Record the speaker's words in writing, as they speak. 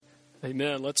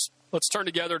Amen. Let's turn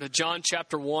together to John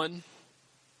chapter 1,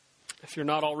 if you're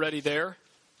not already there.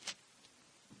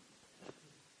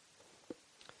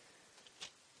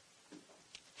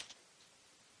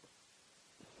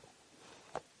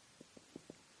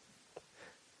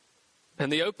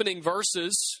 And the opening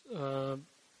verses,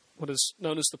 what is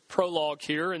known as the prologue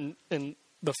here in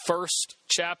the first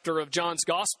chapter of John's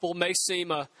Gospel, may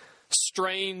seem a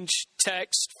strange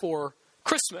text for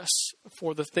Christmas,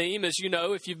 for the theme. As you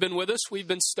know, if you've been with us, we've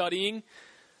been studying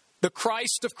the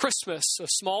Christ of Christmas, a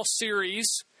small series,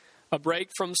 a break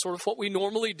from sort of what we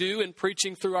normally do in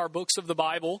preaching through our books of the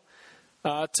Bible,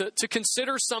 to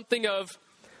consider something of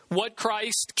what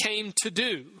Christ came to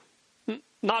do.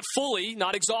 Not fully,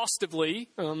 not exhaustively.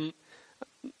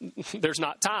 There's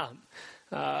not time.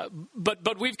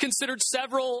 But we've considered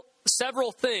several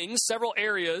things, several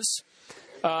areas.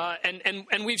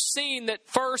 And we've seen that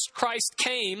first Christ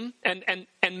came and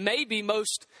maybe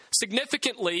most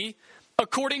significantly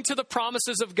according to the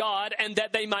promises of God, and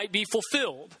that they might be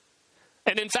fulfilled.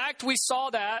 And in fact, we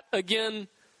saw that again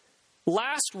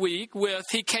last week with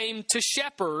he came to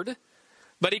shepherd,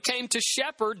 but he came to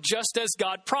shepherd just as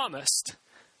God promised.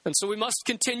 And so we must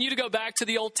continue to go back to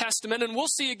the Old Testament, and we'll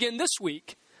see again this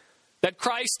week that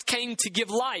Christ came to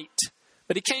give light.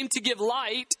 But he came to give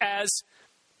light as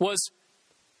was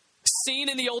seen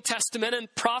in the Old Testament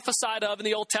and prophesied of in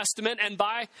the Old Testament, and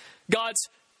by God's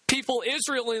people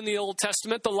Israel in the Old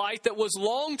Testament, the light that was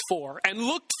longed for and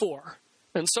looked for.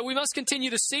 And so we must continue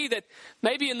to see that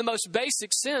maybe in the most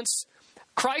basic sense,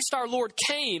 Christ our Lord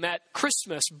came at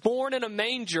Christmas, born in a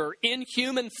manger, in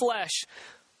human flesh,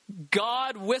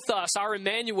 God with us, our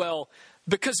Emmanuel,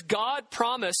 because God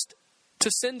promised to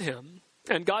send him,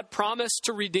 and God promised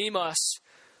to redeem us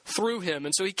through him.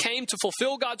 And so he came to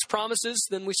fulfill God's promises.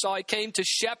 Then we saw he came to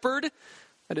shepherd,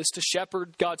 that is to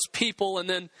shepherd God's people. And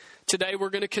then today we're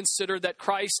going to consider that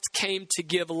Christ came to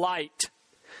give light.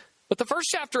 But the first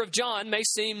chapter of John may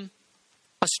seem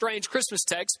a strange Christmas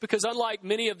text because unlike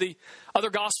many of the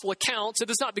other gospel accounts, it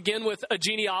does not begin with a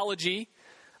genealogy.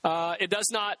 It does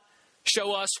not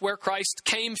show us where Christ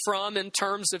came from in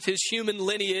terms of his human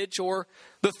lineage or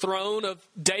the throne of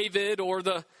David or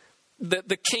the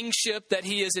kingship that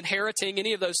he is inheriting,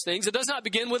 any of those things. It does not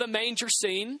begin with a manger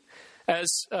scene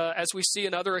as we see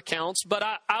in other accounts. But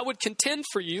I would contend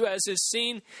for you, as is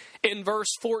seen in verse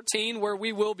 14 where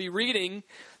we will be reading,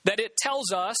 that it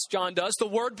tells us, John does, the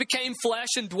Word became flesh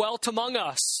and dwelt among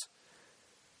us.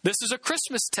 This is a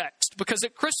Christmas text because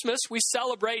at Christmas we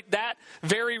celebrate that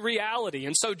very reality.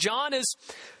 And so John is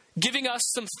giving us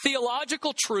some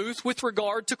theological truth with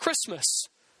regard to Christmas.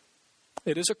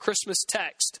 It is a Christmas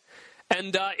text.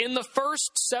 And in the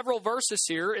first several verses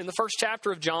here, in the first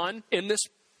chapter of John, in this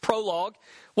prologue,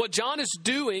 what John is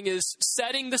doing is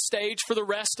setting the stage for the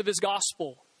rest of his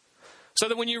gospel. So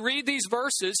that when you read these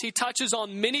verses, he touches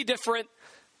on many different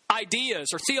ideas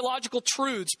or theological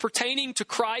truths pertaining to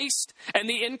Christ and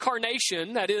the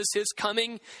incarnation, that is, his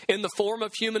coming in the form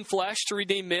of human flesh to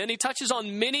redeem men. He touches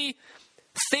on many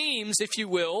themes, if you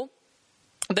will,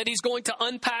 that he's going to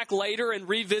unpack later and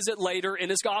revisit later in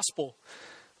his gospel.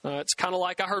 It's kind of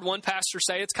like I heard one pastor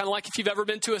say, it's kind of like if you've ever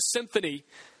been to a symphony.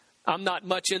 I'm not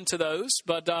much into those,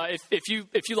 but if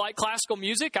you like classical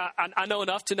music, I know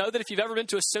enough to know that if you've ever been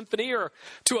to a symphony or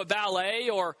to a ballet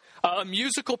or a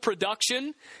musical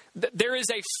production, there is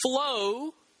a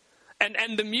flow,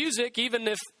 and the music, even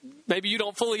if maybe you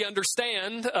don't fully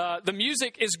understand, the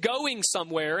music is going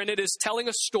somewhere and it is telling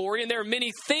a story, and there are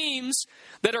many themes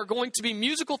that are going to be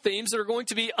musical themes that are going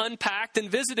to be unpacked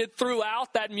and visited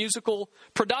throughout that musical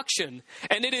production.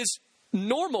 And it is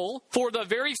normal for the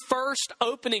very first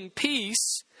opening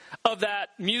piece of that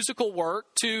musical work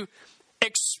to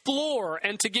explore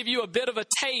and to give you a bit of a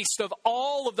taste of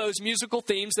all of those musical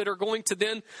themes that are going to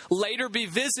then later be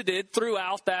visited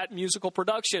throughout that musical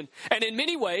production. And in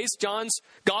many ways, John's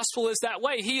gospel is that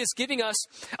way. He is giving us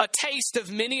a taste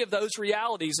of many of those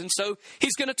realities. And so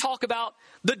he's going to talk about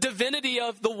the divinity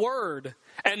of the Word,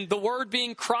 and the Word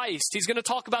being Christ. He's going to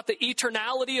talk about the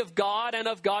eternality of God and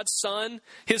of God's Son,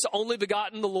 his only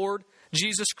begotten, the Lord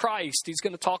Jesus Christ. He's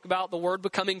going to talk about the Word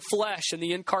becoming flesh and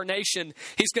the incarnation.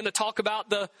 He's going to talk about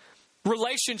the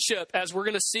relationship, as we're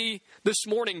going to see this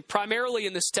morning, primarily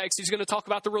in this text. He's going to talk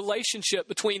about the relationship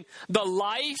between the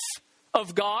life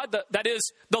of God, that is,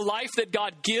 the life that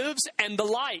God gives, and the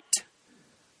light.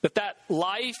 That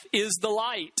life is the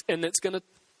light. And it's going to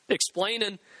explain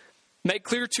and make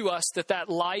clear to us that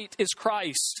light is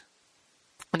Christ.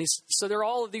 And so there are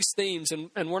all of these themes,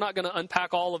 and we're not going to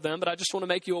unpack all of them, but I just want to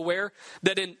make you aware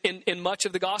that in much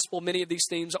of the gospel, many of these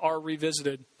themes are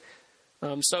revisited.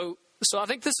 So So I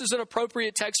think this is an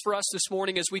appropriate text for us this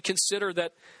morning as we consider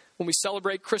that when we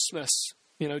celebrate Christmas,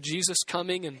 Jesus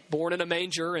coming and born in a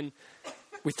manger, and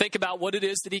we think about what it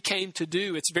is that he came to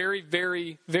do. It's very,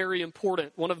 very, very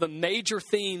important. One of the major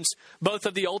themes, both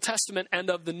of the Old Testament and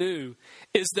of the New,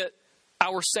 is that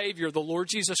our Savior, the Lord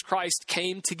Jesus Christ,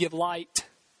 came to give light.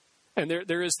 And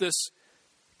there is this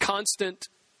constant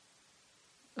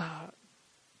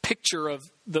picture of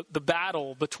the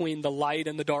battle between the light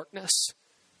and the darkness.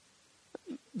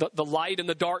 The light and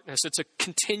the darkness. It's a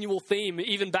continual theme.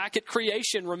 Even back at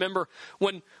creation, remember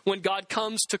when God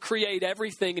comes to create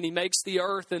everything and he makes the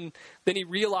earth, and then he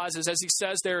realizes, as he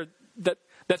says there, that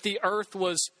the earth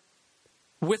was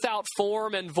without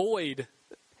form and void,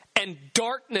 and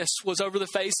darkness was over the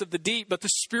face of the deep, but the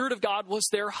Spirit of God was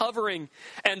there hovering.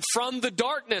 And from the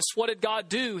darkness, what did God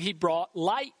do? He brought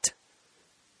light.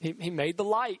 He made the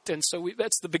light. And so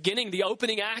that's the beginning, the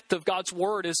opening act of God's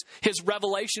Word is his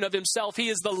revelation of himself. He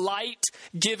is the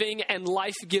light-giving and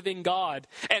life-giving God.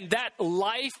 And that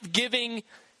life-giving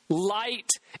light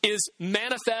is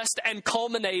manifest and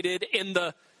culminated in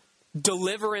the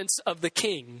deliverance of the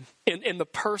King, in the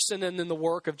person and in the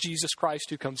work of Jesus Christ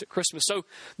who comes at Christmas. So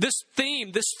this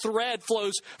theme, this thread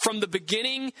flows from the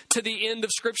beginning to the end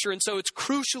of Scripture. And so it's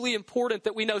crucially important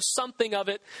that we know something of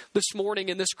it this morning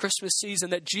in this Christmas season,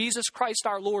 that Jesus Christ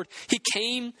our Lord, he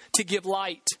came to give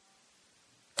light.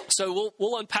 So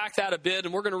we'll unpack that a bit,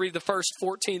 and we're going to read the first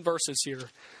 14 verses here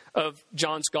of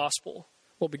John's Gospel.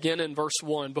 We'll begin in verse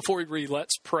 1. Before we read,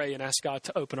 let's pray and ask God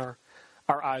to open our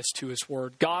eyes to his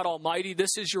word. God Almighty,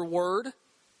 this is your word.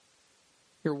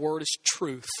 Your word is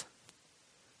truth.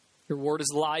 Your word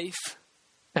is life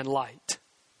and light.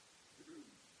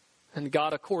 And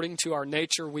God, according to our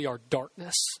nature, we are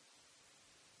darkness.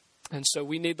 And so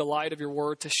we need the light of your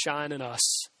word to shine in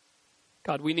us.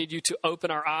 God, we need you to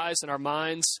open our eyes and our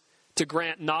minds to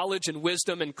grant knowledge and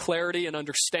wisdom and clarity and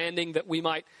understanding, that we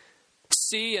might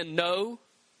see and know,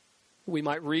 we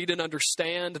might read and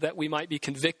understand, that we might be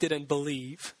convicted and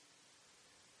believe.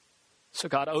 So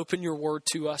God, open your word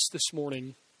to us this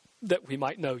morning that we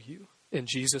might know you. In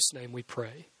Jesus' name we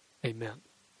pray. Amen.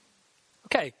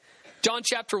 Okay, John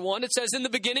chapter 1, it says, in the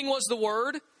beginning was the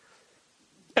Word,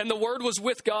 and the Word was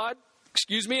with God.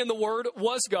 And the Word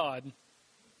was God.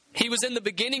 He was in the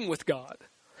beginning with God.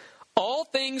 All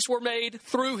things were made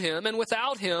through him, and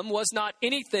without him was not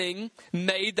anything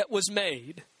made that was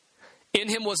made. In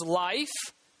him was life,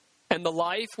 and the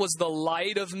life was the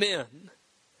light of men.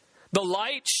 The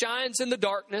light shines in the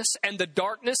darkness, and the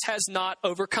darkness has not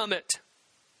overcome it.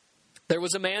 There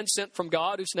was a man sent from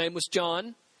God whose name was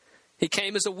John. He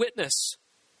came as a witness,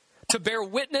 to bear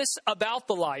witness about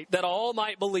the light, that all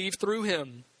might believe through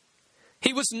him.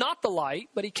 He was not the light,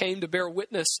 but he came to bear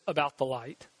witness about the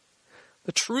light.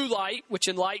 The true light, which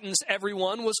enlightens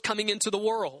everyone, was coming into the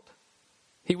world.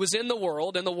 He was in the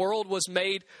world, and the world was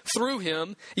made through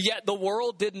him, yet the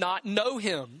world did not know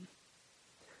him.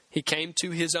 He came to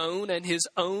his own, and his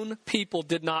own people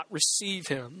did not receive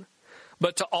him.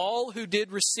 But to all who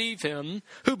did receive him,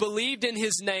 who believed in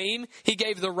his name, he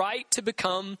gave the right to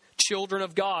become children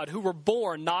of God, who were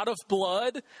born not of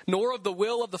blood, nor of the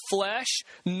will of the flesh,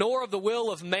 nor of the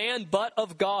will of man, but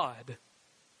of God.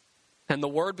 And the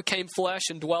Word became flesh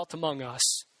and dwelt among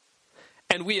us.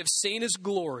 And we have seen his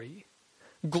glory,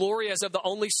 glory as of the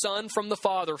only Son from the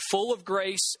Father, full of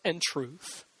grace and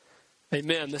truth.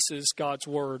 Amen. This is God's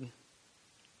Word.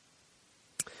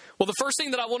 Well, the first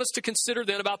thing that I want us to consider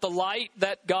then about the light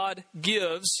that God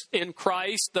gives in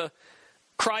Christ, the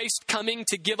Christ coming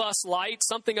to give us light,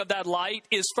 something of that light,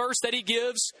 is first that he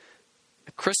gives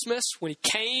at Christmas, when he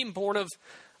came, born of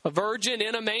a virgin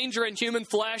in a manger in human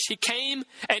flesh. He came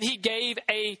and he gave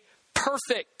a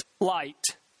perfect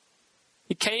light.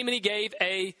 He came and he gave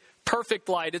a perfect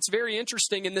light. It's very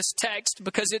interesting in this text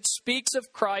because it speaks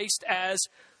of Christ as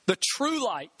the true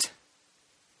light,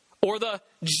 or the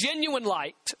genuine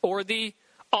light, or the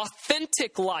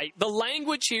authentic light. The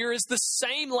language here is the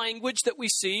same language that we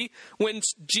see when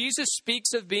Jesus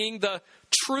speaks of being the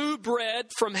true bread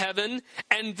from heaven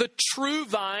and the true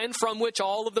vine from which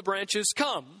all of the branches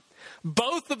come.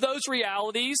 Both of those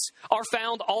realities are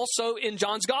found also in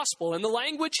John's Gospel, and the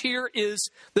language here is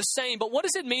the same. But what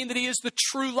does it mean that he is the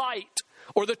true light,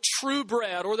 or the true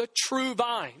bread, or the true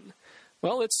vine?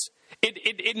 Well,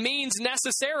 it means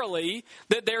necessarily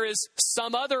that there is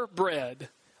some other bread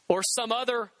or some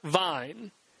other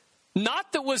vine.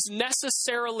 Not that was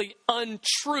necessarily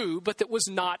untrue, but that was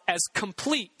not as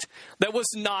complete, that was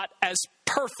not as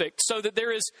perfect. So that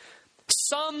there is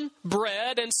some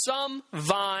bread and some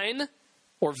vine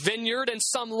or vineyard, and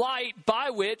some light by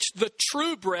which the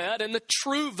true bread and the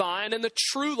true vine and the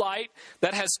true light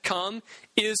that has come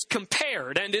is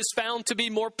compared and is found to be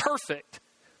more perfect.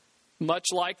 Much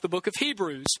like the book of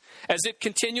Hebrews, as it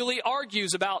continually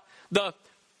argues about the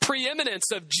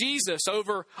preeminence of Jesus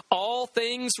over all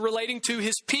things relating to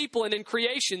his people and in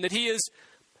creation, that he is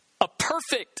a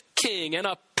perfect king and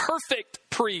a perfect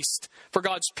priest for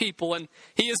God's people, and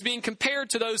he is being compared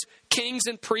to those kings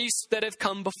and priests that have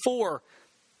come before.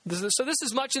 So this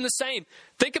is much in the same.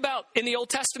 Think about in the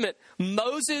Old Testament,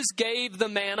 Moses gave the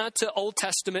manna to Old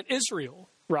Testament Israel,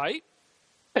 right?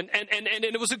 And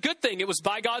it was a good thing. It was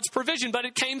by God's provision, but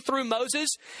it came through Moses,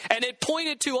 and it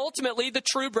pointed to ultimately the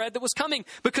true bread that was coming,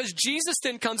 because Jesus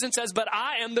then comes and says, but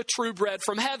I am the true bread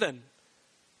from heaven.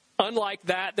 Unlike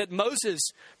that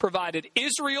Moses provided.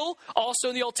 Israel, also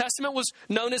in the Old Testament, was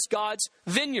known as God's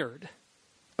vineyard.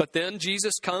 But then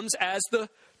Jesus comes as the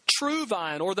true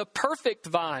vine, or the perfect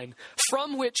vine,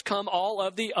 from which come all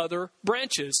of the other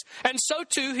branches. And so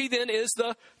too, he then is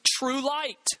the true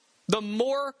light, the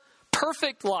more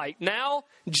perfect light. Now,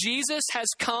 Jesus has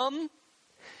come,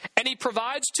 and he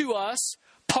provides to us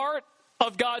part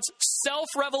of God's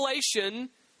self-revelation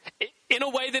in a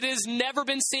way that has never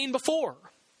been seen before.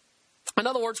 In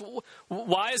other words,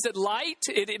 why is it light?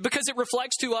 Because it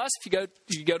reflects to us, if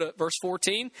you go to verse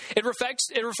 14, it reflects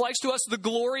to us the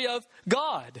glory of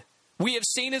God. We have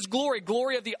seen his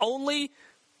glory of the only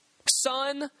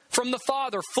Son from the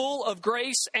Father, full of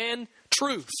grace and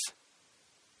truth.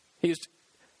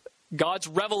 God's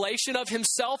revelation of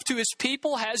himself to his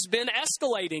people has been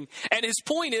escalating. And his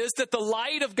point is that the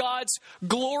light of God's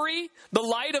glory, the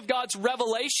light of God's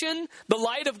revelation, the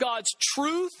light of God's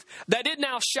truth, that it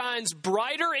now shines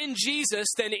brighter in Jesus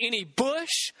than any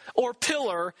bush or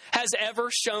pillar has ever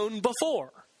shone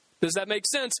before. Does that make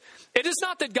sense? It is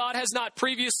not that God has not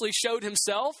previously showed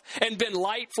himself and been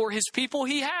light for his people.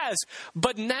 He has.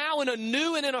 But now in a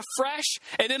new and in a fresh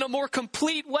and in a more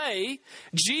complete way,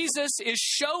 Jesus is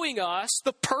showing us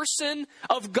the person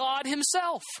of God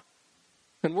himself.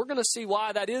 And we're going to see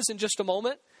why that is in just a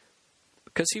moment.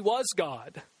 Because he was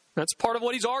God. That's part of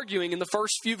what he's arguing in the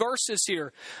first few verses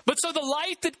here. But so the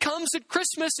light that comes at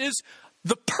Christmas is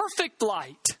the perfect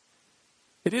light.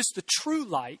 It is the true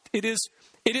light. It is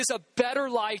a better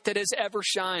light that has ever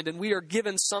shined. And we are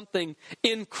given something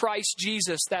in Christ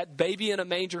Jesus, that baby in a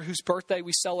manger whose birthday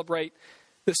we celebrate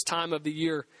this time of the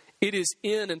year. It is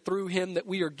in and through him that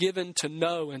we are given to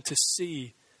know and to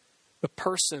see the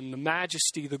person, the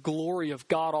majesty, the glory of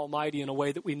God Almighty in a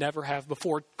way that we never have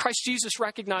before. Christ Jesus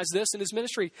recognized this in his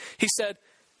ministry. He said,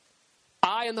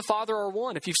 I and the Father are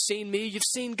one. If you've seen me, you've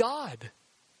seen God.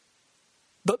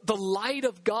 The light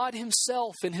of God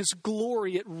himself and his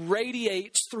glory, it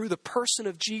radiates through the person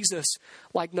of Jesus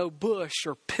like no bush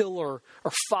or pillar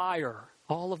or fire.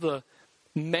 All of the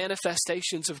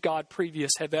manifestations of God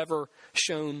previous have ever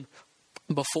shown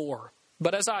before.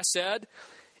 But as I said,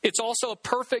 it's also a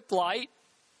perfect light,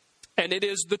 and it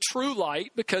is the true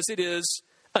light because it is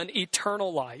an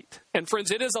eternal light. And friends,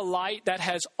 it is a light that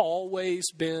has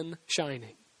always been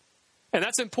shining. And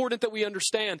that's important that we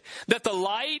understand that the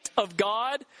light of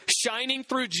God shining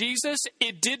through Jesus,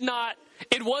 it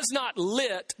was not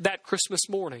lit that Christmas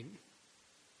morning.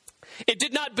 It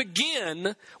did not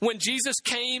begin when Jesus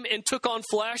came and took on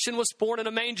flesh and was born in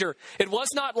a manger. It was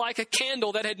not like a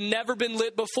candle that had never been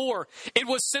lit before. It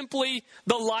was simply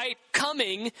the light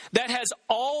coming that has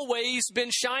always been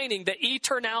shining, the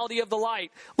eternality of the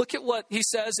light. Look at what he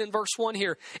says in verse 1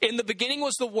 here. In the beginning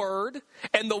was the Word,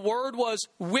 and the Word was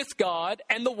with God,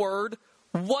 and the Word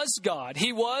was God.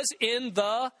 He was in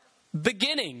the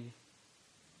beginning.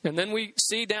 And then we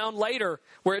see down later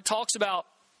where it talks about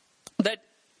that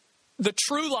the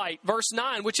true light, verse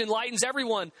 9, which enlightens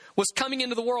everyone, was coming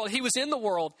into the world. He was in the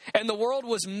world, and the world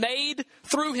was made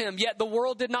through him, yet the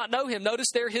world did not know him.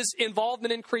 Notice there his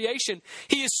involvement in creation.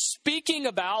 He is speaking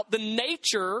about the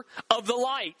nature of the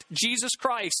light, Jesus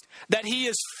Christ, that he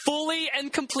is fully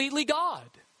and completely God.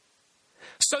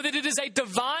 So that it is a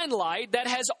divine light that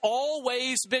has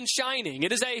always been shining.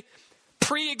 It is a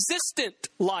pre-existent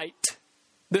light.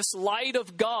 This light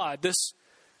of God, this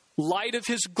light of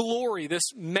his glory,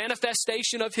 this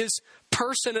manifestation of his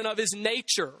person and of his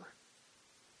nature,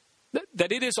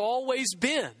 that it has always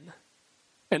been,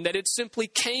 and that it simply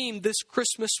came this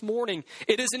Christmas morning.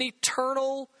 It is an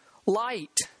eternal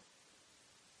light.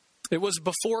 It was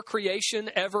before creation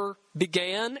ever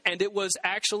began, and it was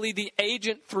actually the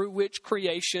agent through which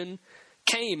creation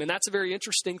came. And that's a very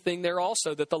interesting thing there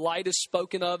also, that the light is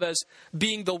spoken of as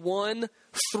being the one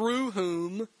through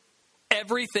whom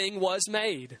everything was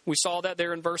made. We saw that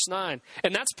there in verse 9.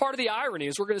 And that's part of the irony,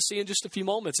 as we're going to see in just a few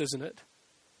moments, isn't it?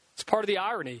 It's part of the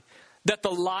irony that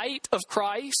the light of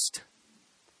Christ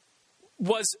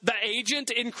was the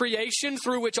agent in creation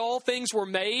through which all things were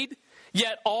made,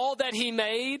 yet all that he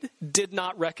made did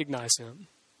not recognize him.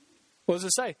 What does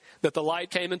it say? That the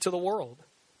light came into the world,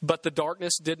 but the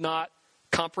darkness did not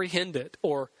comprehend it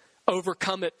or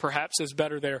overcome it, perhaps is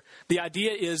better there. The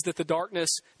idea is that the darkness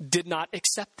did not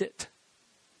accept it.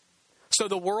 So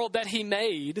the world that he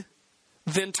made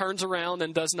then turns around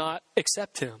and does not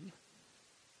accept him.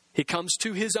 He comes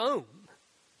to his own,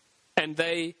 and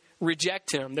they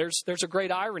reject him. There's a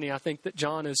great irony, I think, that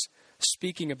John is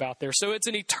speaking about there. So it's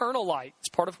an eternal light. It's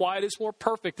part of why it is more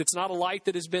perfect. It's not a light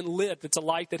that has been lit. It's a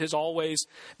light that has always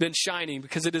been shining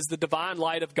because it is the divine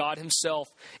light of God himself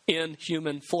in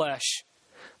human flesh.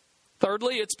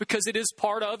 Thirdly, it's because it is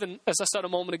part of, and as I said a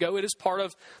moment ago, it is part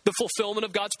of the fulfillment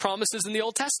of God's promises in the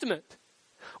Old Testament.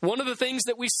 One of the things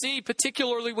that we see,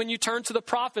 particularly when you turn to the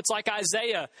prophets like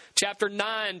Isaiah, chapter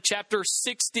 9, chapter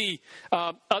 60,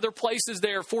 other places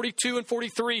there, 42 and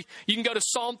 43. You can go to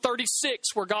Psalm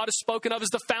 36, where God is spoken of as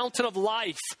the fountain of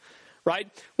life, right?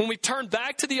 When we turn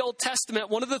back to the Old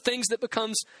Testament, one of the things that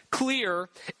becomes clear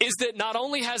is that not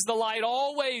only has the light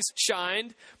always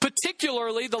shined,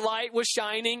 particularly the light was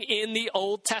shining in the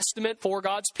Old Testament for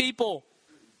God's people.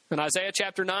 In Isaiah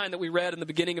chapter 9 that we read in the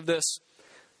beginning of this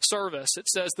service, it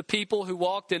says, the people who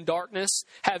walked in darkness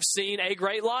have seen a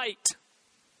great light.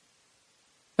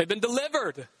 They've been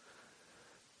delivered.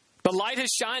 The light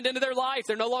has shined into their life.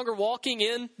 They're no longer walking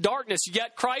in darkness,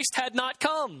 yet Christ had not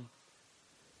come.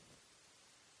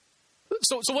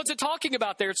 So what's it talking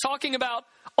about there? It's talking about,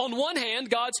 on one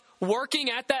hand, God's working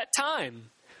at that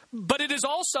time. But it is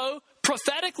also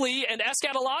prophetically and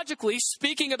eschatologically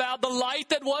speaking about the light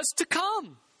that was to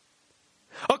come.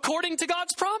 According to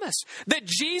God's promise, that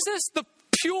Jesus, the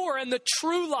pure and the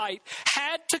true light,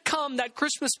 had to come that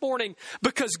Christmas morning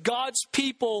because God's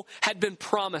people had been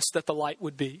promised that the light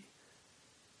would be.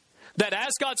 That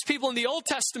as God's people in the Old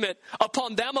Testament,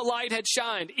 upon them a light had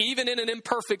shined, even in an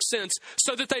imperfect sense,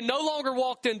 so that they no longer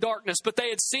walked in darkness, but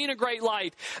they had seen a great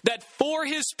light, that for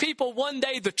his people one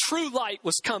day the true light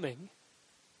was coming.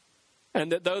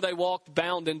 And that though they walked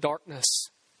bound in darkness,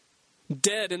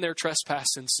 dead in their trespass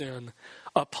and sin,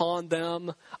 upon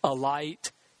them a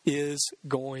light is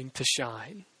going to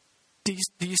shine. Do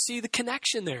you see the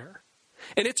connection there?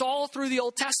 And it's all through the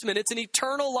Old Testament. It's an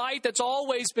eternal light that's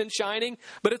always been shining,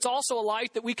 but it's also a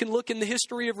light that we can look in the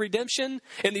history of redemption.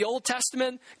 In the Old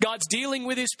Testament, God's dealing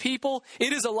with his people.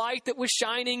 It is a light that was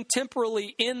shining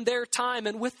temporally in their time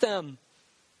and with them.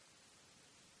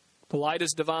 The light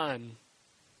is divine.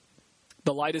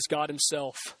 The light is God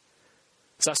himself.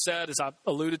 As I said, as I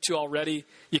alluded to already,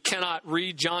 you cannot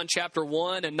read John chapter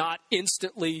 1 and not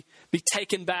instantly be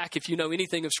taken back, if you know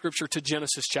anything of Scripture, to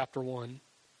Genesis chapter 1.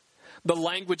 The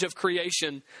language of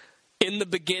creation, in the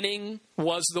beginning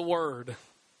was the Word.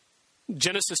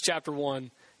 Genesis chapter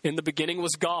 1, in the beginning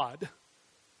was God.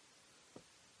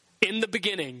 In the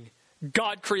beginning,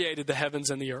 God created the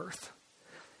heavens and the earth.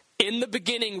 In the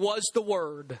beginning was the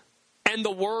Word, and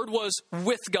the Word was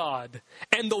with God,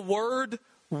 and the Word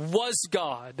was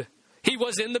God. He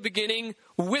was in the beginning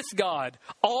with God.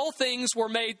 All things were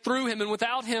made through him, and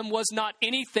without him was not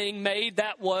anything made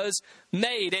that was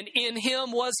made. And in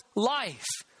him was life,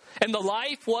 and the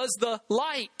life was the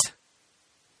light.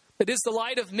 It is the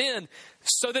light of men.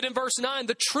 So that in verse 9,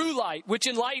 the true light, which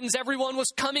enlightens everyone,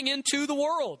 was coming into the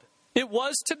world. It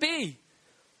was to be.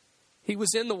 He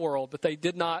was in the world, but they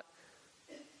did not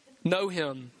know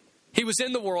him. He was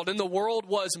in the world, and the world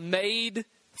was made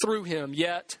through him,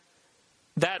 yet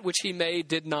that which he made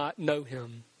did not know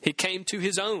him. He came to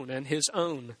his own, and his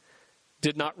own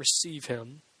did not receive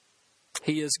him.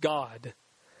 He is God.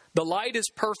 The light is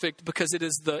perfect because it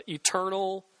is the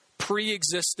eternal,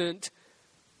 pre-existent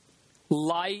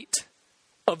light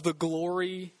of the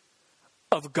glory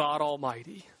of God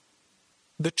Almighty.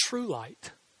 The true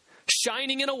light,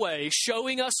 shining in a way,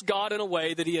 showing us God in a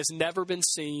way that he has never been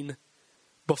seen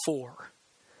before.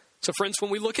 So friends, when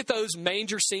we look at those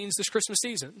manger scenes this Christmas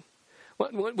season,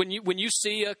 when you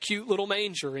see a cute little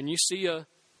manger and you see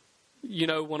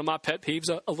one of my pet peeves,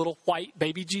 a little white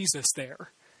baby Jesus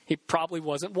there. He probably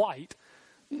wasn't white.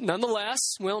 Nonetheless,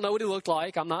 we all know what he looked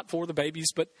like. I'm not for the babies,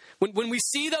 but when we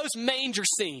see those manger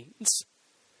scenes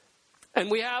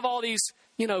and we have all these,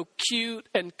 cute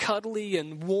and cuddly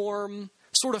and warm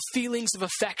sort of feelings of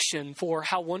affection for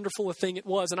how wonderful a thing it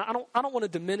was. And I don't want to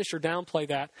diminish or downplay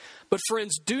that. But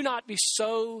friends, do not be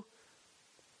so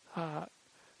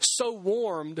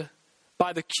warmed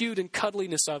by the cute and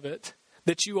cuddliness of it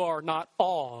that you are not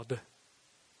awed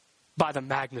by the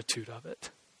magnitude of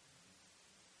it.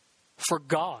 For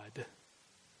God,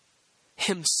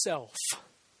 himself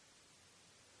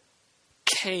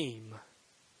came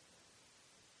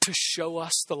to show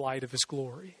us the light of his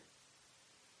glory.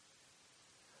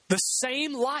 The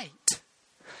same light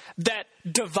that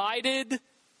divided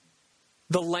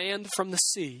the land from the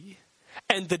sea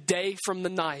and the day from the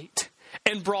night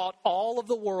and brought all of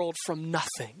the world from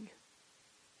nothing.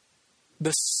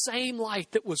 The same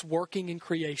light that was working in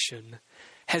creation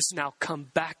has now come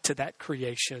back to that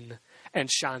creation and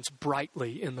shines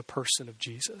brightly in the person of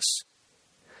Jesus.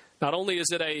 Not only is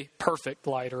it a perfect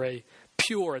light or a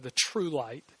pure, the true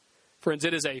light, friends,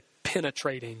 it is a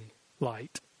penetrating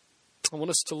light. I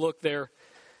want us to look there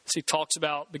as he talks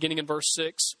about beginning in verse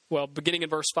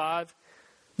 5.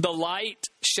 The light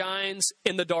shines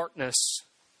in the darkness,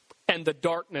 and the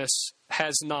darkness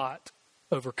has not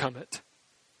overcome it.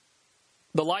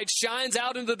 The light shines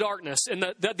out into the darkness. And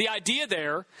the idea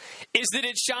there is that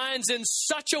it shines in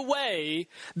such a way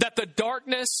that the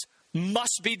darkness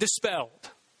must be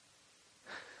dispelled.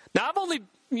 Now, I've only,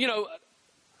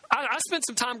 I spent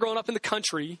some time growing up in the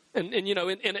country. And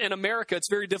in America, it's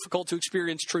very difficult to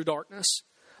experience true darkness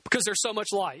because there's so much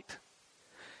light.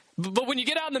 But when you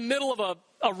get out in the middle of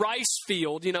a rice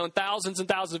field, in thousands and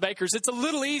thousands of acres, it's a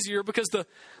little easier because the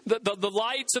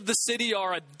lights of the city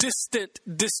are a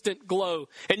distant glow.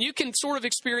 And you can sort of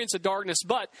experience a darkness.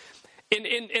 But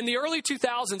in the early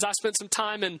 2000s, I spent some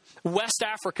time in West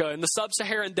Africa, in the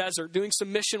sub-Saharan desert, doing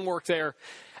some mission work there.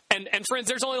 And friends,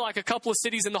 there's only like a couple of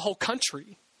cities in the whole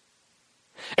country.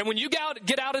 And when you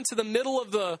get out into the middle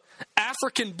of the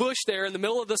African bush there, in the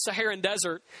middle of the Saharan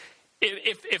desert,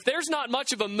 if there's not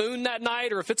much of a moon that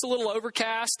night, or if it's a little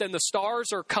overcast and the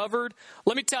stars are covered,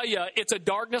 let me tell you, it's a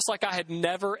darkness like I had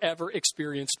never, ever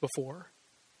experienced before.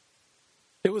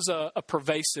 It was a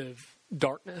pervasive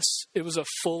darkness. It was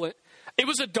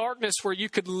a darkness where you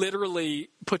could literally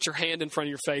put your hand in front of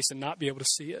your face and not be able to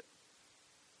see it.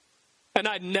 And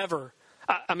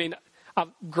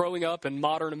growing up in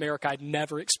modern America, I'd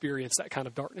never experienced that kind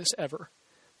of darkness ever.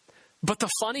 But the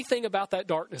funny thing about that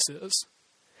darkness is,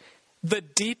 the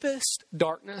deepest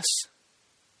darkness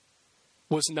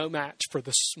was no match for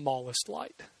the smallest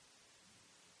light.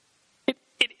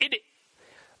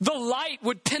 The light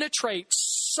would penetrate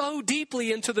so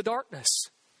deeply into the darkness.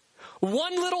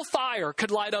 One little fire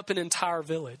could light up an entire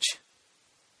village.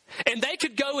 And they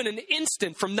could go in an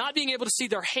instant from not being able to see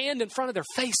their hand in front of their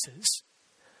faces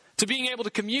to being able to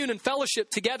commune and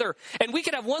fellowship together. And we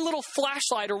could have one little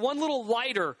flashlight or one little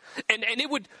lighter, and it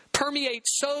would permeate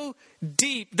so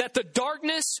deep that the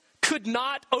darkness could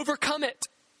not overcome it.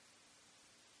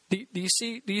 Do you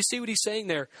see what he's saying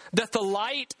there? That the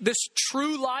light, this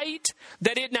true light,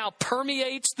 that it now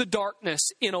permeates the darkness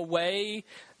in a way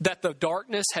that the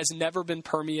darkness has never been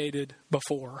permeated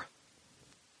before.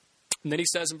 And then he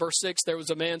says in verse 6, there was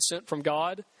a man sent from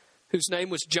God whose name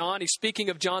was John. He's speaking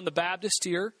of John the Baptist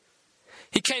here.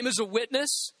 He came as a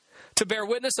witness to bear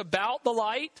witness about the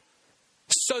light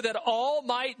so that all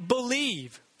might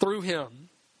believe through him.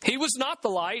 He was not the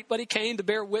light, but he came to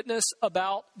bear witness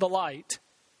about the light.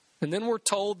 And then we're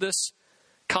told this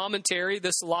commentary,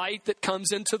 this light that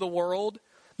comes into the world,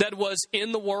 that was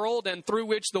in the world and through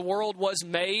which the world was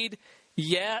made,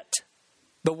 yet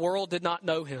the world did not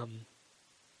know him.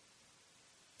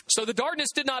 So the darkness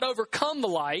did not overcome the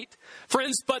light,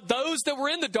 friends, but those that were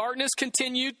in the darkness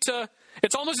continued to,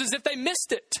 it's almost as if they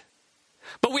missed it.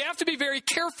 But we have to be very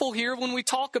careful here when we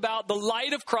talk about the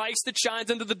light of Christ that shines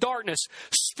into the darkness.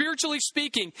 Spiritually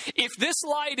speaking, if this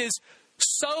light is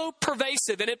so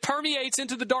pervasive and it permeates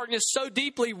into the darkness so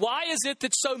deeply, why is it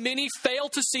that so many fail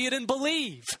to see it and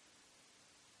believe?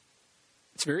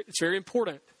 It's very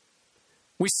important.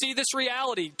 We see this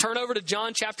reality. Turn over to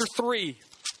John chapter 3.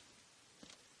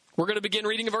 We're going to begin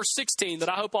reading in verse 16 that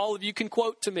I hope all of you can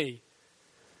quote to me.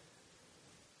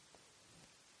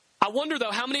 I wonder,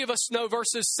 though, how many of us know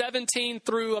verses 17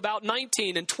 through about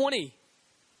 19 and 20?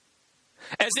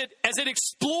 As it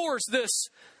explores this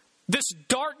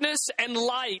darkness and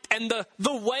light and the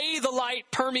way the light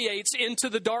permeates into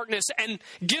the darkness and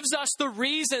gives us the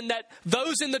reason that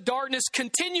those in the darkness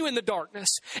continue in the darkness.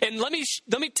 And let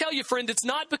me tell you, friend, it's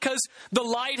not because the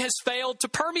light has failed to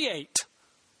permeate.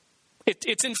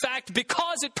 It's in fact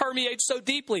because it permeates so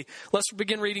deeply. Let's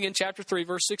begin reading in chapter 3,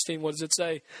 verse 16. What does it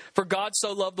say? For God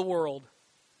so loved the world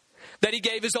that he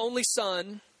gave his only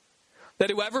Son,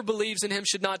 that whoever believes in him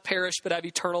should not perish but have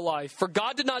eternal life. For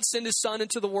God did not send his Son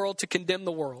into the world to condemn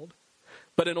the world,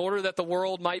 but in order that the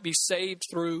world might be saved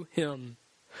through him.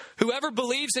 Whoever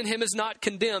believes in him is not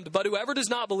condemned, but whoever does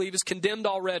not believe is condemned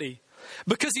already,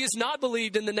 because he has not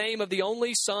believed in the name of the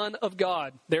only Son of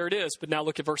God. There it is. But now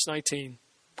look at verse 19.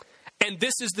 And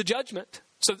this is the judgment.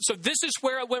 So this is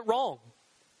where it went wrong.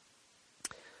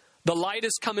 The light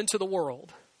has come into the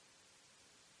world,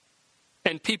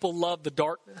 and people love the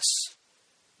darkness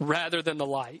rather than the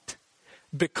light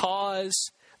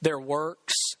because their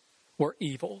works were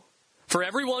evil. For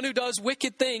everyone who does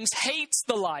wicked things hates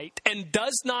the light and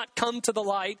does not come to the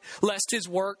light, lest his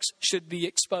works should be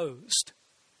exposed.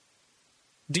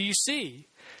 Do you see?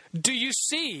 Do you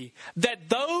see that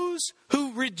those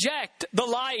who reject the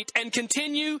light and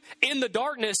continue in the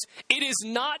darkness, it is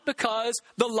not because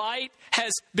the light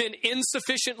has been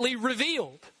insufficiently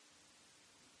revealed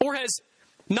or has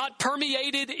not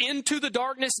permeated into the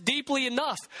darkness deeply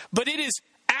enough, but it is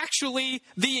actually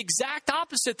the exact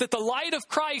opposite, that the light of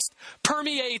Christ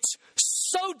permeates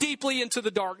so deeply into the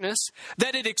darkness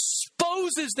that it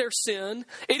exposes their sin,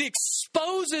 it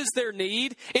exposes their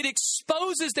need, it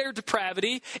exposes their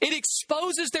depravity, it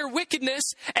exposes their wickedness,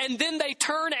 and then they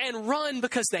turn and run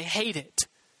because they hate it.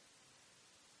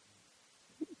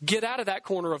 Get out of that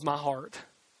corner of my heart.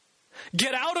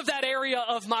 Get out of that area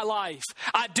of my life.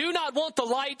 I do not want the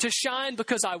light to shine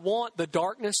because I want the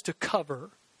darkness to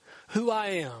cover who I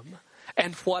am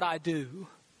and what I do.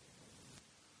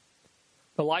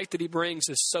 The light that he brings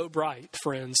is so bright,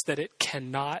 friends, that it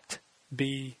cannot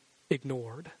be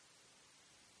ignored.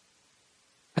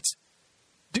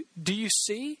 Do you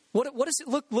see? What does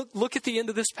it look at the end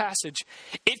of this passage.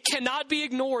 It cannot be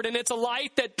ignored, and it's a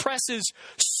light that presses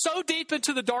so deep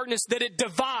into the darkness that it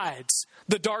divides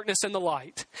the darkness and the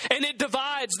light. And it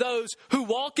divides those who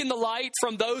walk in the light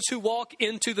from those who walk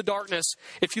into the darkness.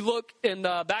 If you look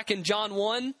back in John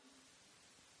 1,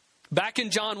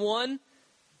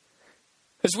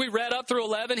 as we read up through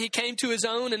 11, he came to his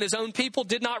own, and his own people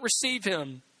did not receive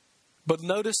him. But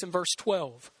notice in verse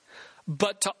 12,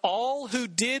 but to all who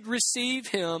did receive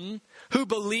him, who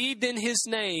believed in his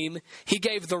name, he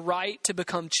gave the right to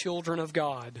become children of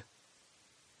God.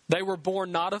 They were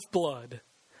born not of blood,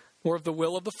 nor of the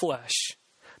will of the flesh,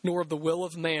 nor of the will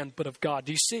of man, but of God.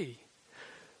 Do you see?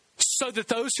 So that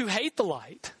those who hate the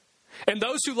light, and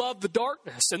those who love the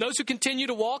darkness, and those who continue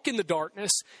to walk in the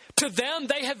darkness, to them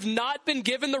they have not been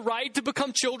given the right to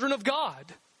become children of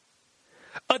God.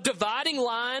 A dividing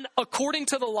line according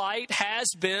to the light has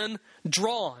been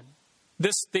drawn.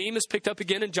 This theme is picked up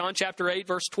again in John chapter 8,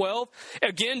 verse 12.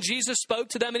 Again, Jesus spoke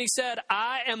to them and he said,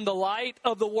 I am the light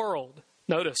of the world.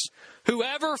 Notice,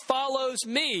 whoever follows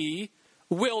me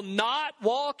will not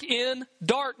walk in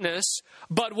darkness,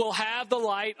 but will have the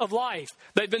light of life.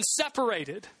 They've been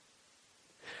separated.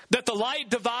 That the light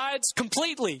divides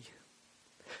completely.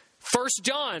 1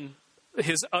 John,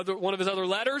 one of his other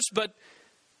letters, but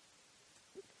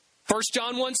 1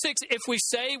 John 1:6, if we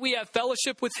say we have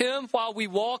fellowship with him while we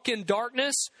walk in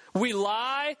darkness, we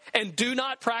lie and do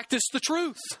not practice the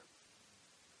truth.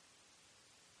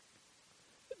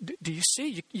 Do you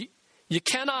see? You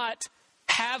cannot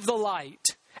have the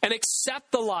light and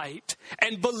accept the light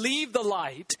and believe the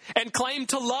light and claim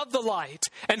to love the light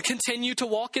and continue to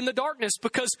walk in the darkness,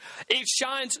 because it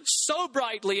shines so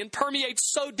brightly and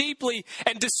permeates so deeply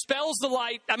and dispels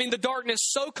the darkness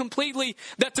so completely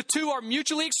that the two are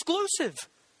mutually exclusive.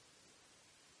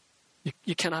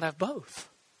 You cannot have both.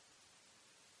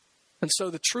 And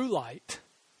so the true light,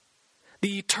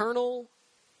 the eternal,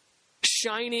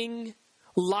 shining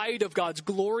light of God's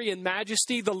glory and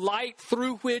majesty, the light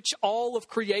through which all of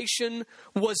creation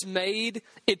was made,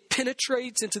 it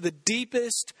penetrates into the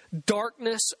deepest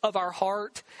darkness of our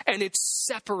heart, and it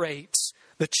separates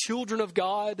the children of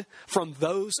God from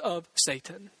those of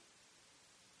Satan.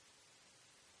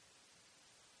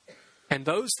 And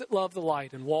those that love the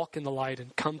light and walk in the light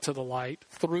and come to the light,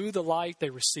 through the light they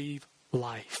receive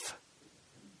life.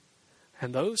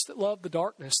 And those that love the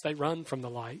darkness, they run from the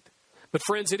light. But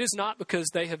friends, it is not because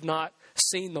they have not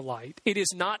seen the light. It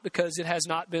is not because it has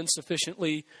not been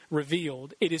sufficiently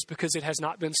revealed. It is because it has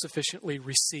not been sufficiently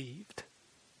received.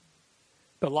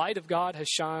 The light of God has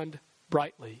shined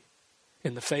brightly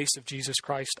in the face of Jesus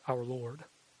Christ our Lord.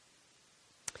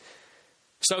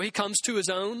 So he comes to his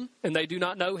own, and they do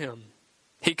not know him.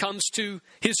 He comes to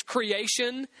his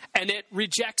creation, and it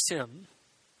rejects him.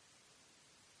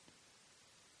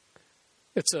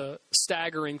 It's a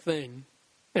staggering thing.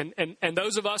 And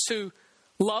those of us who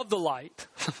love the light,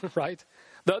 right?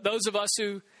 Those of us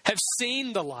who have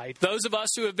seen the light, those of us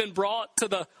who have been brought to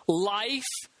the life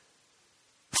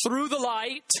through the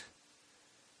light,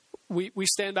 we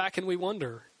stand back and we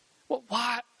wonder, well,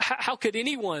 why? How could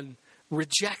anyone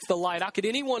reject the light? How could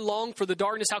anyone long for the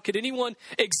darkness? How could anyone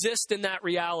exist in that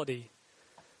reality?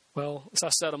 Well, as I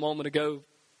said a moment ago,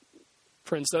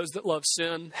 friends, those that love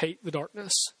sin hate the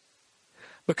darkness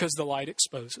because the light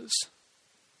exposes.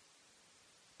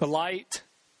 The light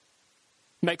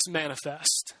makes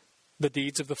manifest the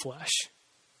deeds of the flesh.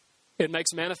 It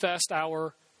makes manifest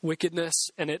our wickedness,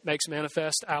 and it makes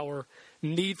manifest our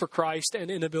need for Christ and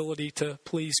inability to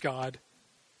please God.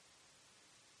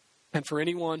 And for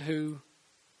anyone who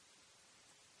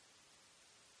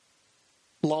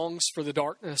longs for the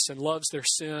darkness and loves their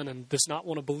sin and does not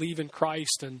want to believe in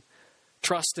Christ and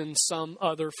trust in some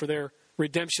other for their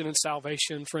redemption and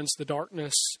salvation, friends, the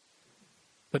darkness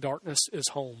is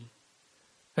home.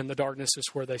 And the darkness is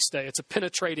where they stay. It's a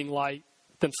penetrating light.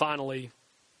 Then finally,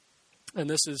 and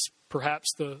this is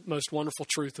perhaps the most wonderful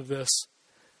truth of this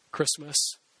Christmas,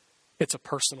 it's a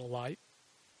personal light.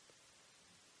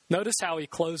 Notice how he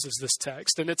closes this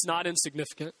text, and it's not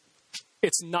insignificant.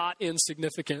 It's not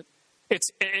insignificant. It's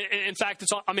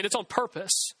on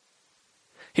purpose.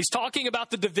 He's talking about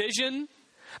the division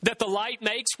that the light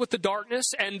makes with the darkness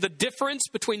and the difference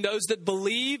between those that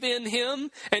believe in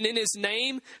him and in his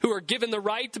name, who are given the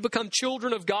right to become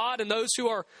children of God, and those who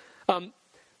are,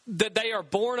 that they are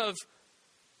born of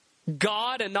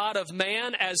God and not of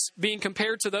man, as being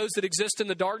compared to those that exist in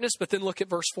the darkness. But then look at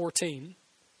verse 14.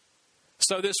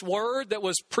 So this word that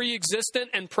was pre-existent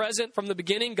and present from the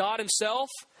beginning, God himself,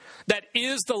 that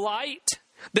is the light,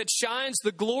 that shines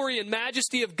the glory and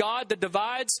majesty of God, that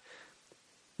divides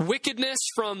wickedness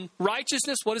from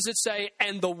righteousness. What does it say?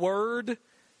 And the Word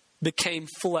became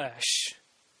flesh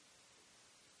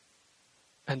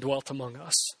and dwelt among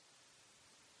us.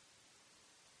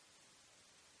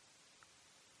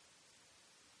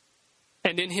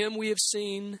 And in him we have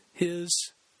seen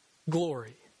his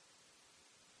glory.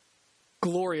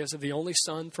 Glory as of the only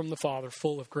Son from the Father,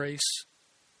 full of grace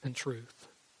and truth.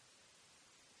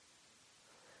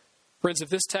 Friends, if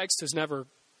this text has never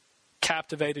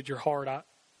captivated your heart, I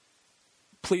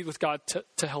plead with God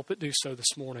to help it do so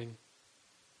this morning.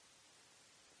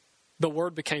 The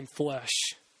Word became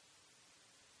flesh.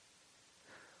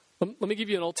 Let me give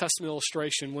you an Old Testament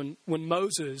illustration. When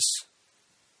Moses,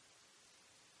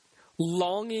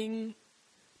 longing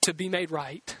to be made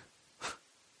right,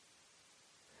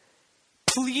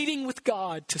 pleading with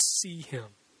God to see him.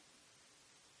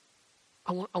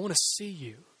 I want to see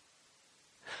you.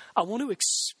 I want to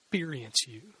experience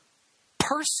you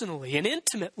personally and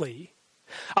intimately.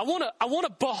 I want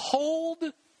to behold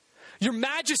your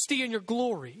majesty and your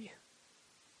glory.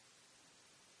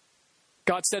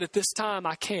 God said, at this time,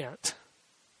 I can't.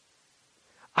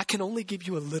 I can only give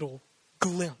you a little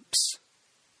glimpse.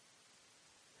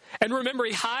 And remember,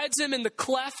 he hides him in the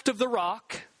cleft of the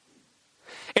rock,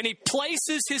 and he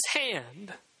places his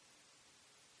hand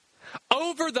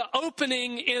over the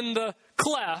opening in the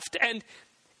cleft, and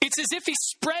it's as if he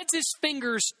spreads his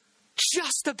fingers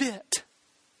just a bit,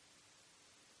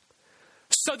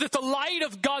 so that the light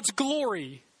of God's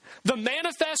glory, the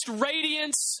manifest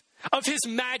radiance of his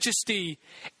majesty,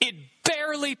 it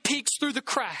barely peeks through the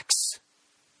cracks.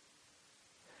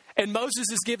 And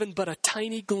Moses is given but a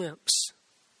tiny glimpse,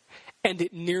 and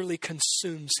it nearly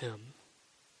consumes him.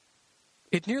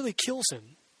 It nearly kills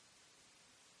him.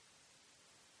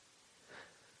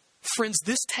 Friends,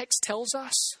 this text tells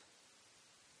us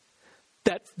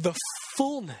that the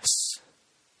fullness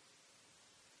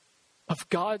of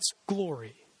God's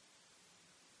glory,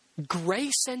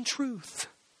 grace and truth,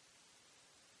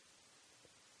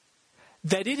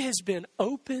 that it has been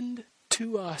opened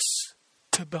to us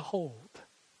to behold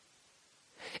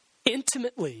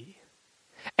intimately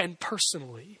and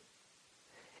personally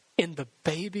in the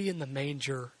baby in the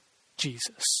manger,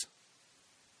 Jesus.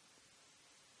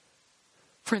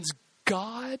 Friends,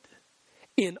 God,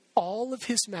 in all of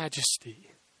his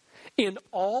majesty, in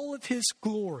all of his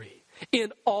glory,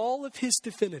 in all of his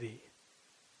divinity,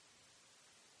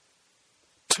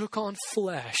 took on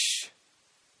flesh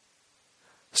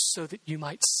so that you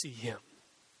might see him.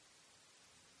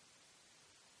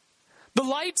 The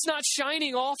light's not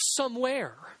shining off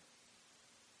somewhere.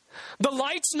 The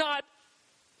light's not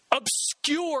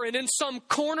obscure and in some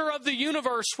corner of the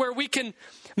universe where we can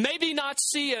maybe not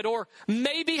see it, or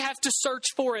maybe have to search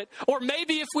for it, or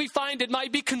maybe if we find it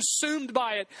might be consumed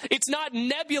by it. It's not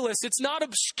nebulous. It's not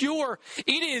obscure.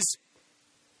 It is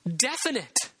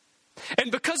definite.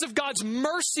 And because of God's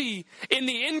mercy in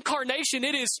the incarnation,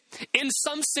 it is in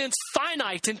some sense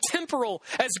finite and temporal,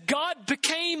 as God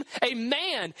became a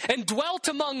man and dwelt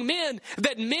among men,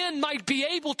 that men might be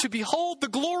able to behold the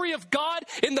glory of God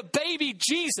in the baby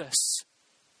Jesus.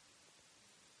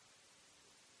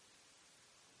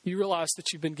 You realize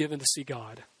that you've been given to see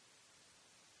God.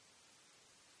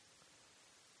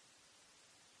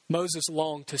 Moses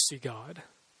longed to see God,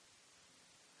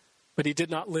 but he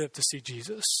did not live to see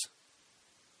Jesus.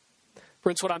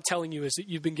 Friends, what I'm telling you is that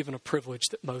you've been given a privilege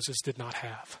that Moses did not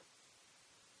have.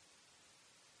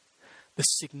 the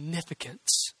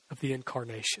significance of the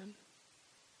incarnation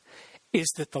is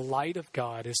that the light of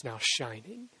God is now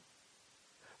shining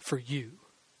for you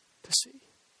to see.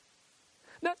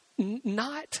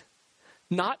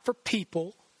 Not for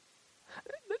people,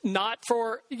 not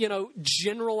for,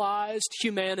 generalized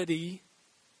humanity.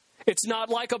 It's not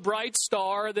like a bright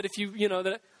star that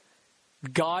that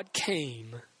God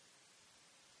came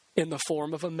in the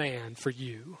form of a man for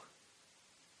you.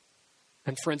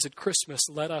 And friends, at Christmas,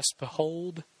 let us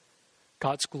behold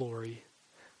God's glory.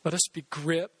 Let us be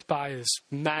gripped by His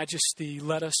majesty.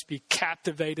 Let us be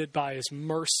captivated by His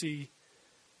mercy.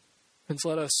 And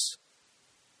let us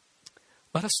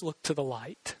look to the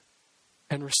light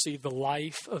and receive the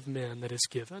life of men that is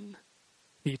given,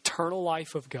 the eternal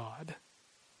life of God.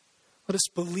 Let us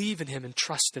believe in Him and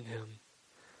trust in Him.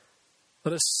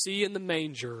 Let us see in the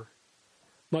manger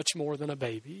much more than a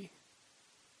baby.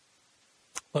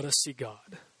 Let us see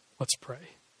God. Let's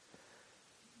pray.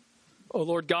 Oh,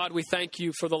 Lord God, we thank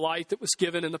You for the light that was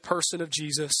given in the person of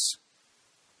Jesus.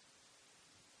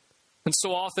 And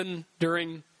so often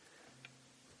during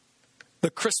the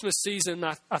Christmas season,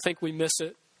 I think we miss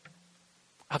it.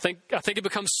 I think it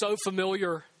becomes so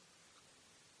familiar,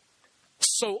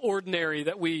 so ordinary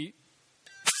that we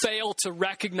fail to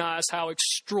recognize how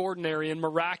extraordinary and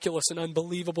miraculous and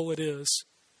unbelievable it is.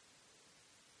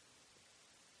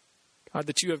 God,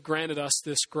 that You have granted us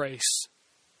this grace,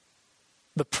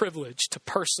 the privilege to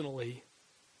personally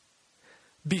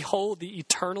behold the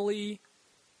eternally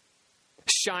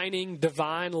shining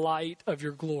divine light of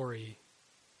Your glory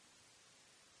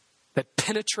that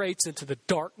penetrates into the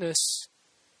darkness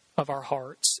of our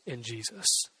hearts in Jesus.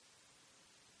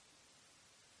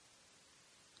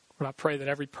 Lord, I pray that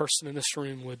every person in this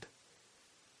room would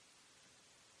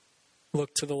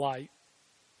look to the light,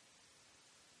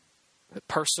 that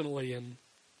personally and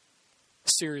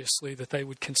seriously, that they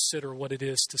would consider what it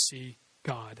is to see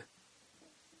God.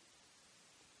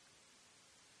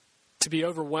 To be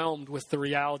overwhelmed with the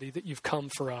reality that You've come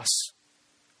for us.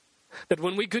 That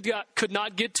when we could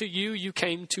not get to You, You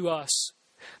came to us.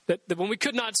 That when we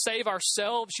could not save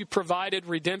ourselves, You provided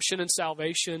redemption and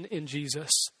salvation in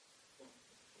Jesus.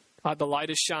 God, the light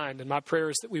has shined, and my prayer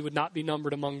is that we would not be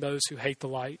numbered among those who hate the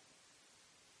light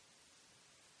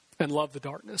and love the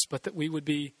darkness, but that we would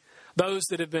be those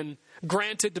that have been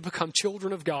granted to become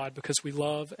children of God because we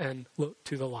love and look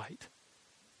to the light.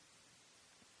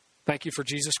 Thank You for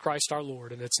Jesus Christ our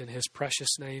Lord, and it's in His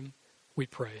precious name we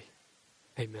pray.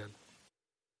 Amen.